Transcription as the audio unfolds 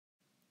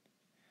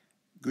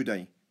Good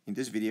day. In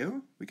this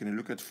video, we're going to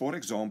look at 4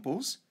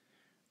 examples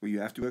where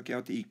you have to work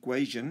out the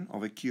equation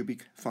of a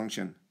cubic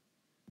function.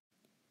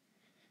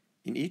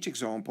 In each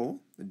example,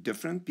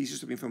 different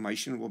pieces of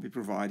information will be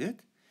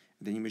provided,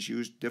 and then you must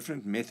use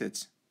different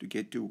methods to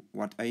get to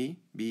what A,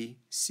 B,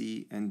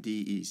 C, and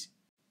D is.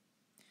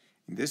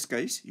 In this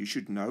case, you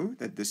should know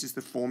that this is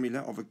the formula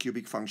of a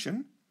cubic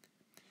function.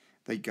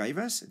 They gave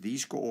us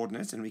these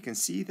coordinates, and we can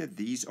see that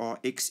these are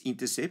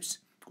x-intercepts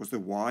because the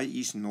y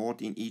is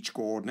naught in each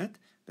coordinate.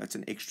 That's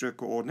an extra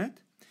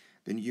coordinate.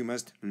 Then you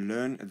must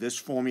learn this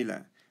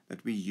formula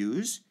that we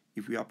use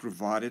if we are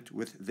provided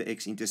with the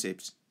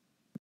x-intercepts.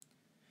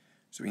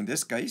 So in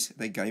this case,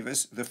 they gave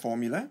us the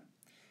formula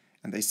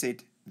and they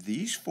said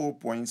these 4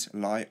 points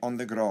lie on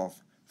the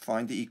graph.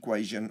 Find the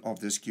equation of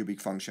this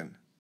cubic function.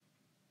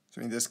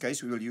 So in this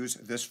case, we will use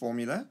this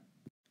formula.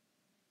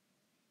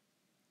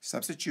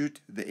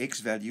 Substitute the x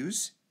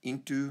values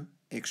into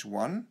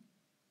x1,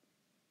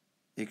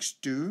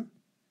 x2,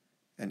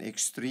 and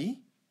x3.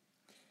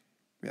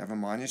 We have a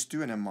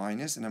 -2 and a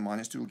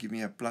 -2 will give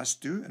me a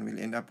 +2, and we'll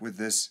end up with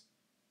this.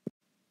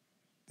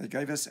 They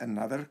gave us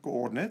another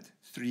coordinate,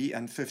 3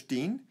 and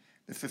 15.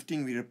 The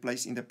 15 we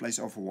replace in the place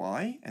of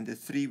y, and the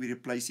 3 we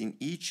replace in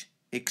each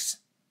x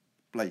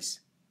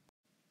place.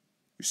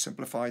 You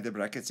simplify the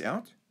brackets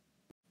out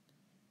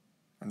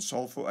and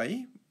solve for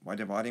a by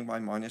dividing by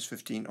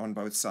 -15 on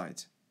both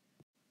sides.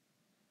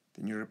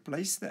 Then you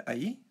replace the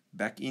a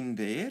back in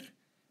there,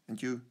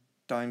 and you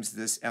times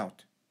this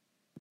out.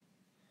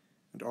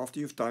 And after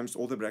you've times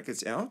all the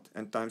brackets out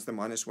and times the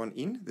 -1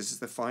 in, this is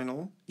the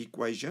final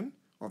equation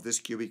of this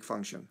cubic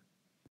function.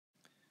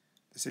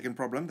 The second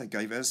problem, they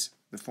gave us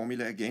the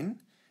formula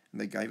again,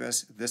 and they gave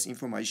us this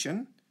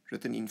information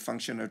written in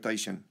function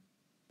notation.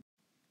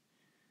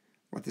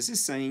 What this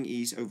is saying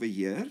is over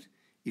here,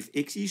 if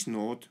x is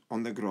naught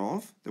on the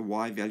graph, the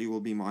y value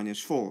will be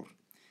 -4.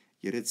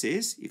 Here it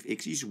says if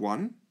x is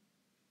 1,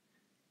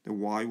 the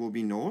y will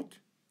be naught.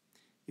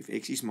 If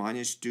x is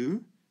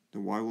 -2, the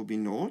y will be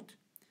naught.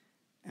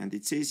 And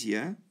it says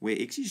here,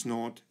 where x is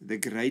naught, the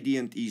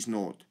gradient is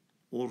naught,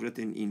 all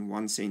written in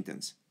one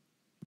sentence.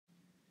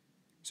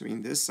 So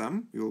in this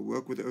sum, we will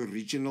work with the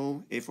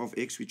original f of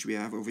x, which we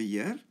have over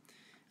here.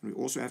 And we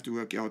also have to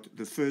work out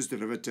the first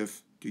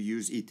derivative to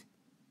use it.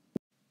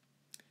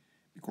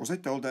 Because they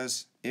told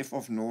us f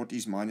of naught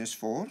is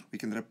 -4, we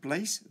can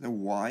replace the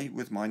y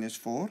with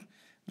 -4,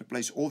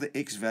 replace all the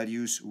x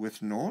values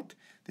with naught,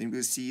 then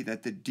we'll see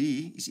that the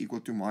d is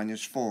equal to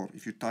 -4.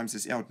 If you times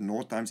this out,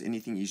 naught times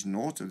anything is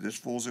naught, so this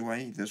falls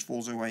away, and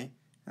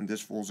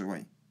this falls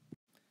away.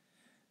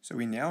 So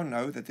we now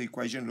know that the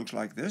equation looks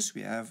like this.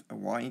 We have a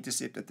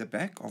y-intercept at the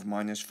back of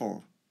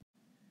 -4.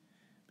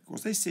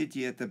 Because they said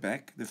here at the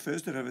back, the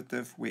first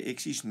derivative where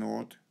x is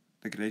naught,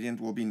 the gradient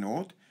will be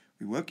naught,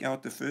 we work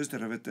out the first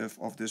derivative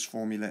of this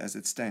formula as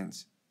it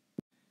stands.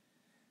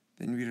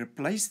 Then we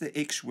replace the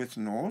x with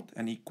naught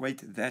and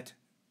equate that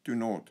to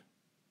naught,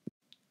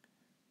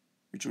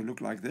 which will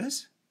look like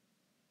this.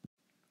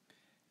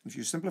 If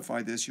you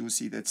simplify this, you will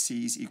see that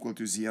c is equal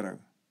to 0.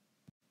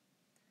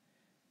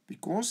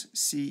 Because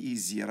c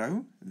is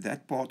 0,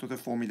 that part of the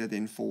formula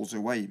then falls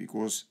away,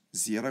 because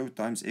 0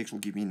 times x will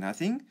give me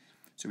nothing.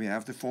 So we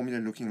have the formula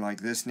looking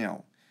like this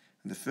now.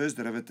 And the first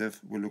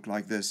derivative will look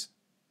like this.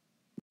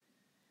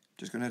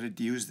 Just going to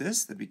reduce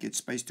this, that we get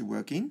space to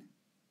work in.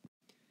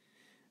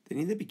 Then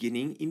in the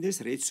beginning, in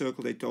this red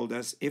circle, they told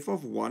us f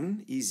of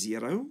 1 is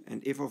 0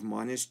 and f of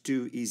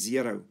 -2 is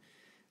 0.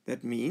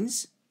 That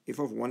means f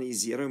of 1 is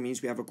 0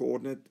 means we have a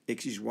coordinate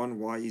x is 1,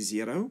 y is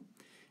 0.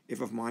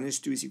 F of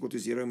 -2 is equal to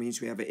 0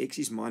 means we have a x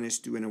is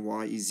 -2 and a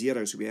y is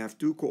 0. So we have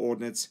 2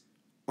 coordinates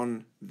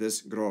on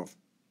this graph.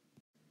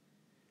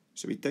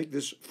 So we take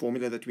this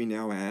formula that we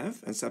now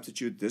have and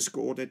substitute this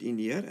coordinate in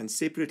here, and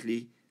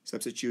separately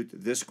substitute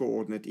this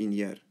coordinate in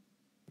here.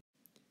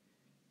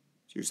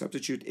 So you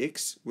substitute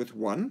x with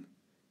 1,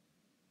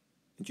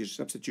 and you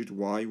substitute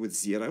y with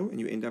 0, and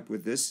you end up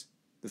with this,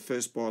 the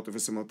first part of a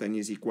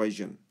simultaneous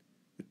equation,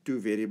 with 2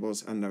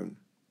 variables unknown.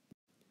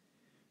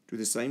 Do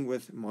the same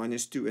with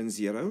 -2 and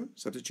 0.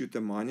 Substitute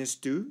the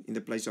 -2 in the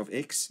place of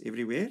x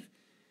everywhere,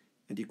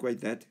 and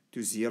equate that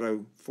to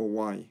 0 for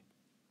y.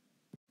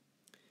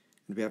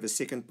 And we have a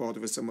second part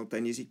of a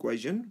simultaneous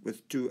equation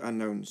with 2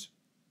 unknowns.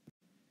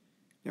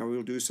 Now we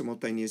will do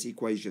simultaneous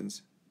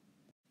equations.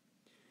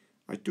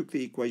 I took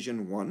the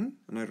equation 1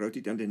 and I wrote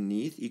it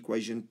underneath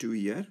equation 2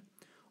 here.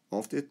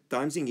 After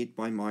timesing it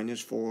by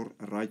 -4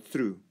 right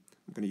through,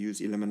 I'm going to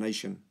use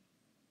elimination.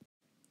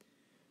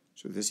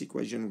 So this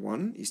equation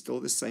 1 is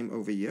still the same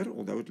over here,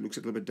 although it looks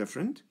a little bit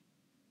different.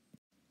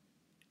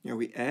 Now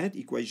we add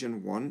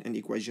equation 1 and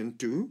equation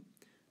 2.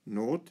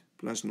 Naught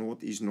plus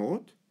naught is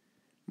naught.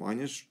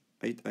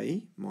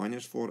 -8a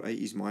minus 4a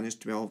is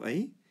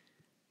 -12a.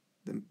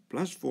 Then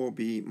plus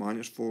 4b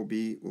minus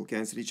 4b will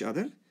cancel each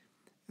other.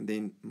 And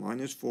then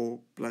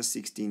 -4 plus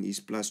 16 is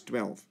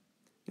 +12.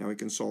 Now we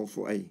can solve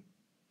for a.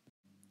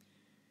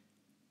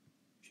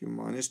 If you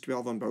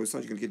 -12 on both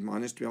sides, you can get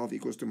 -12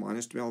 equals to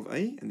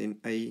 -12a, and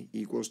then a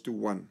equals to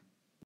 1.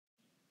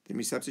 Then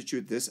we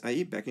substitute this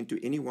a back into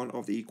any one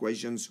of the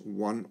equations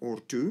 1 or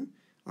 2.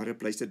 I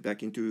replaced it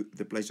back into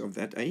the place of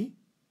that a.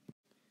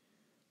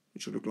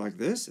 It should look like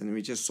this, and then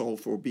we just solve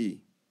for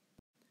b.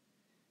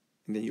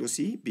 And then you'll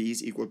see b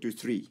is equal to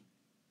 3.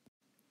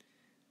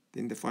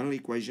 Then the final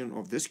equation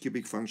of this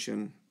cubic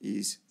function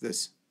is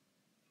this.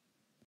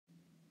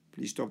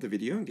 Please stop the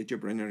video and get your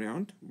brain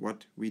around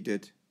what we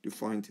did to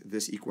find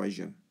this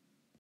equation.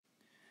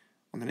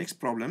 On the next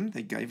problem,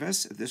 they gave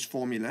us this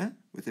formula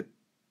with a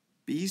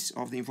piece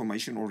of the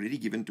information already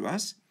given to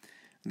us.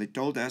 And they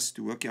told us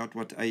to work out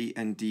what a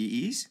and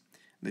d is.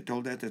 They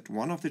told us that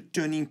one of the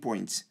turning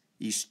points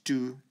is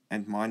 2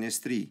 and minus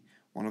 3.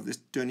 One of the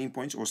turning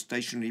points or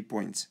stationary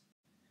points.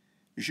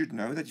 You should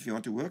know that if you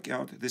want to work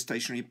out the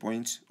stationary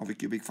points of a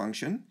cubic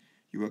function,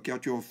 you work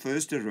out your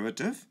first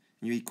derivative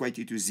and you equate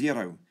it to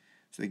 0.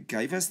 So they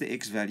gave us the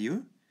x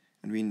value,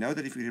 and we know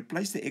that if we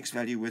replace the x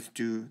value with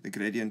 2, the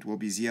gradient will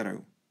be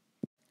 0.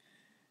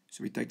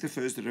 So we take the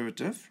first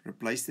derivative,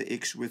 replace the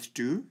x with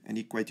 2, and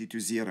equate it to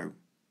 0.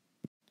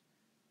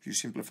 If you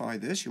simplify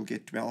this, you'll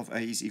get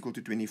 12a is equal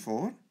to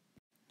 24,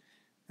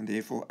 and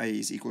therefore a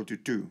is equal to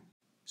 2.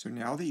 So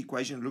now the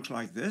equation looks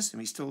like this, and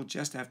we still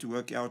just have to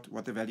work out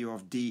what the value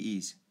of d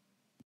is.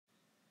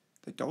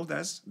 They told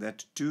us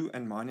that 2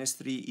 and minus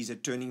 3 is a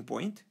turning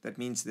point. That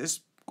means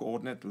this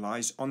coordinate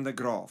lies on the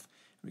graph.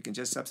 We can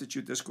just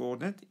substitute this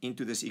coordinate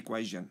into this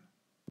equation.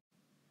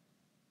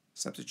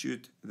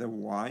 Substitute the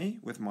y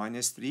with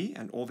minus 3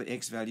 and all the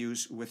x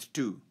values with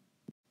 2.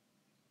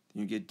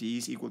 Then you get d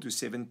is equal to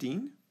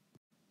 17.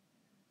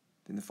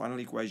 Then the final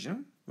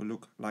equation will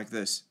look like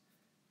this.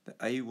 The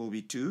a will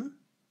be 2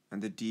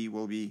 and the d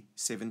will be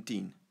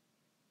 17.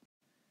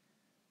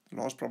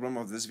 The last problem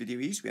of this video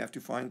is we have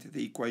to find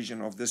the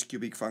equation of this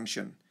cubic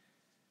function.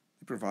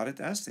 They provided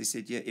us, they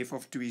said here f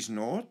of 2 is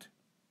naught.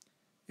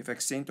 If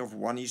accent of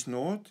 1 is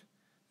naught,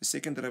 the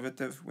second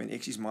derivative when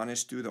x is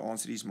minus 2, the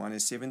answer is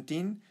minus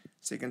 17.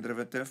 Second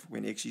derivative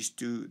when x is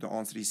 2, the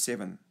answer is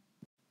 7.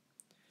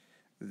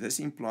 This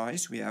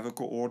implies we have a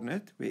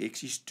coordinate where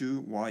x is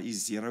 2, y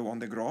is 0 on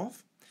the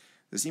graph.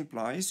 This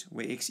implies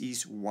where x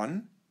is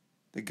 1,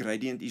 the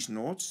gradient is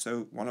naught,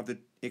 so one of the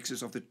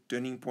x's of the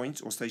turning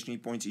points or stationary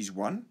points is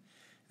 1.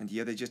 And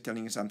here they're just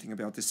telling us something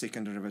about the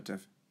second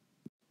derivative.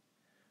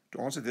 To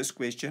answer this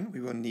question,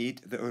 we will need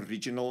the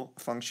original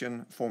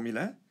function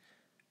formula,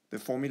 the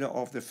formula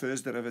of the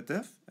first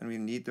derivative, and we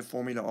need the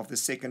formula of the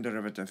second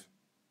derivative.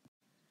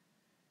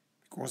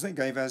 Because they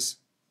gave us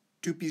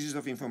two pieces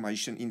of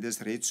information in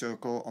this red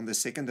circle on the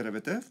second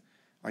derivative,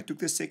 I took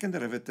the second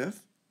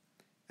derivative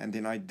and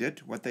then I did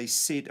what they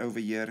said over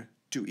here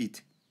to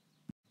it.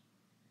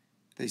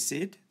 They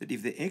said that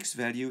if the x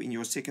value in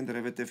your second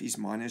derivative is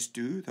minus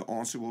 2, the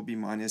answer will be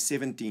minus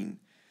 17.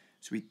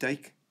 So we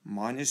take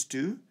minus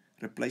 2,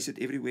 replace it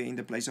everywhere in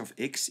the place of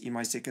x in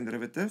my second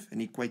derivative,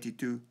 and equate it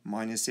to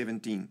minus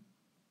 17.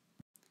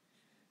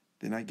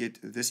 Then I get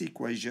this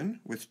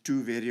equation with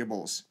two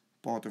variables,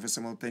 part of a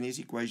simultaneous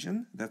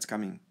equation that's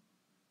coming.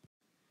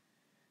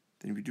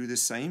 Then we do the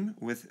same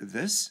with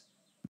this.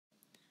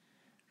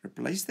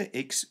 Replace the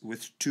x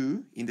with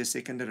 2 in the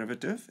second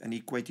derivative and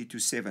equate it to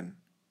 7.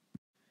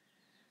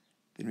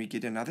 Then we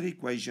get another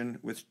equation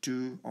with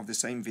two of the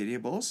same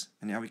variables,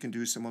 and now we can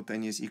do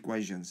simultaneous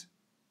equations.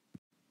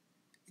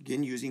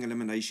 Again, using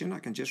elimination, I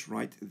can just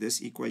write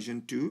this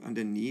equation 2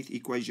 underneath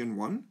equation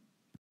 1.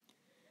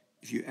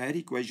 If you add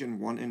equation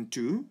 1 and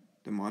 2,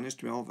 the minus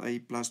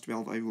 12a plus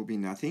 12a will be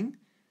nothing.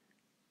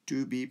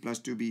 2b plus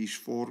 2b is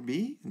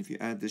 4b, and if you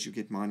add this, you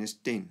get minus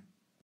 10.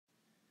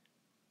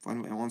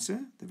 Final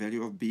answer, the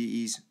value of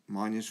b is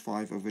minus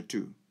 5 over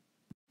 2.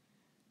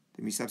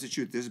 Then we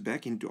substitute this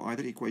back into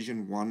either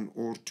equation 1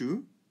 or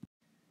 2.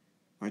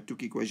 I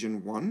took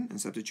equation 1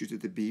 and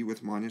substituted the b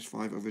with minus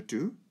 5 over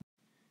 2.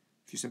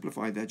 If you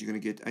simplify that, you're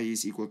going to get a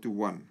is equal to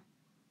 1.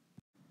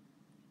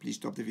 Please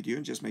stop the video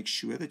and just make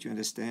sure that you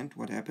understand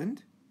what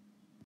happened.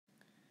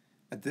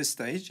 At this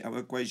stage, our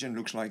equation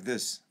looks like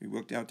this. We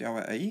worked out our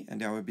a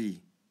and our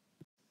b.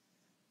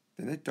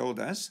 Then they told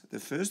us the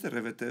first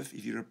derivative,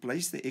 if you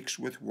replace the x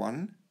with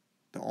 1,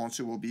 the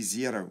answer will be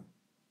 0.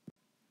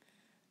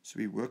 So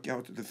we work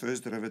out the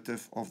first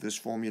derivative of this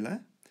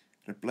formula,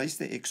 replace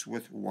the x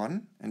with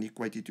 1 and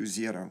equate it to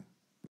 0.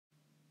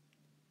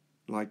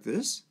 Like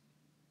this.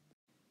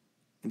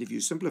 And if you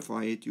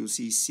simplify it, you'll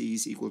see c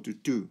is equal to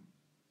 2.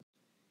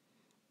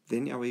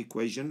 Then our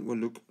equation will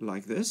look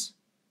like this.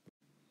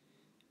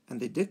 And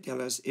they did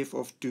tell us f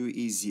of 2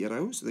 is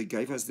 0, so they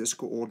gave us this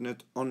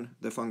coordinate on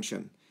the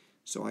function.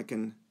 So I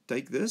can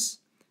take this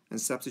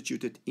and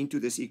substitute it into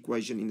this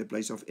equation in the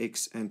place of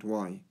x and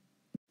y.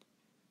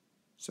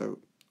 So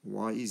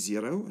y is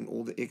 0, and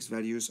all the x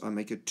values I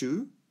make it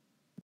 2.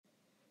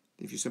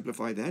 If you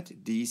simplify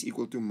that, d is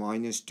equal to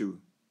minus 2.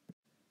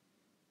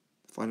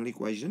 The final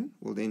equation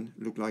will then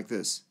look like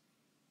this.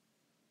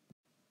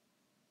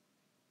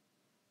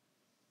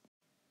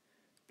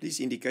 Please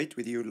indicate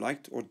whether you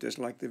liked or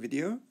disliked the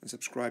video and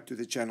subscribe to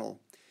the channel.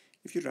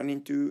 If you run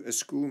into a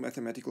school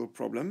mathematical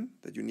problem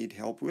that you need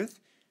help with,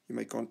 you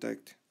may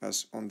contact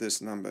us on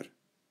this number.